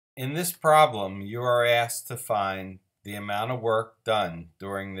In this problem, you are asked to find the amount of work done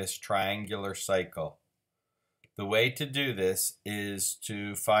during this triangular cycle. The way to do this is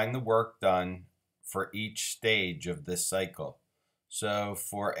to find the work done for each stage of this cycle. So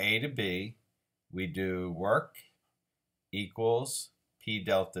for A to B, we do work equals P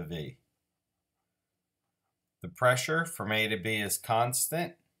delta V. The pressure from A to B is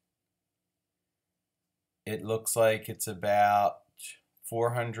constant. It looks like it's about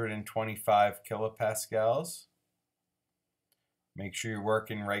 425 kilopascals. Make sure you're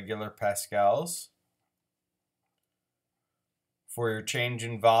working regular pascals. For your change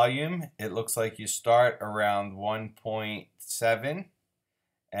in volume, it looks like you start around 1.7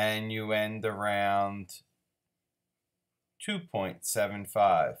 and you end around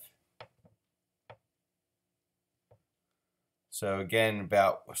 2.75. So again,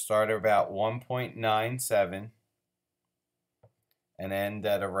 start at about 1.97 and end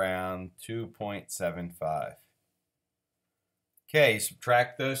at around 2.75. Okay,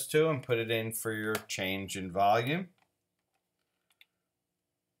 subtract those two and put it in for your change in volume.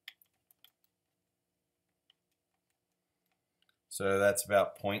 So that's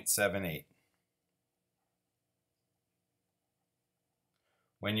about 0.78.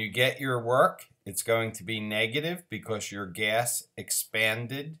 When you get your work, it's going to be negative because your gas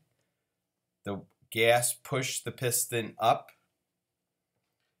expanded. The gas pushed the piston up.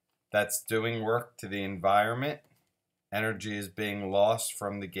 That's doing work to the environment. Energy is being lost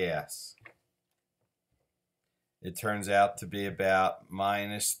from the gas. It turns out to be about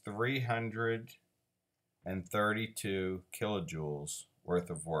minus 332 kilojoules worth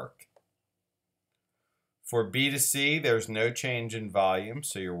of work. For B to C, there's no change in volume,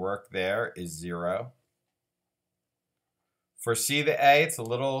 so your work there is 0. For C to A, it's a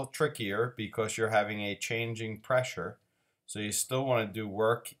little trickier because you're having a changing pressure, so you still want to do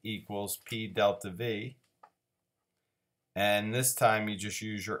work equals P delta V, and this time you just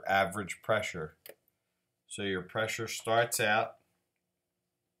use your average pressure. So your pressure starts out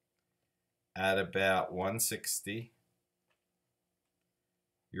at about 160.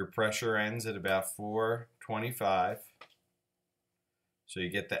 Your pressure ends at about 425. So you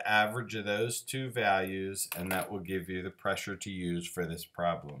get the average of those two values, and that will give you the pressure to use for this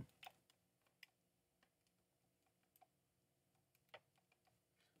problem.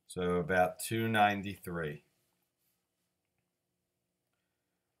 So about 293.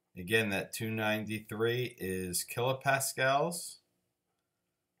 Again, that 293 is kilopascals.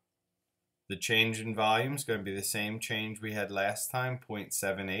 The change in volume is going to be the same change we had last time,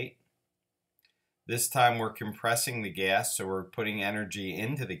 0.78. This time we're compressing the gas, so we're putting energy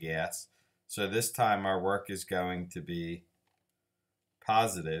into the gas. So this time our work is going to be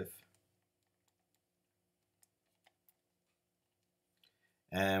positive.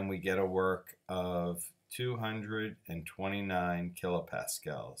 And we get a work of 229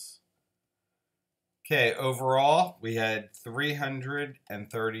 kilopascals. Okay, overall, we had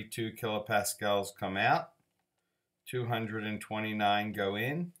 332 kilopascals come out, 229 go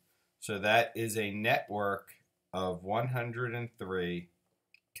in, so that is a net work of 103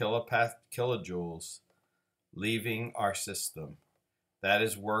 kilojoules leaving our system. That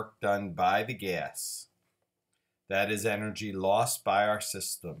is work done by the gas. That is energy lost by our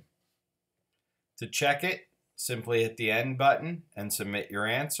system. To check it, simply hit the end button and submit your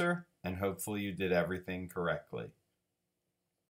answer, and hopefully you did everything correctly.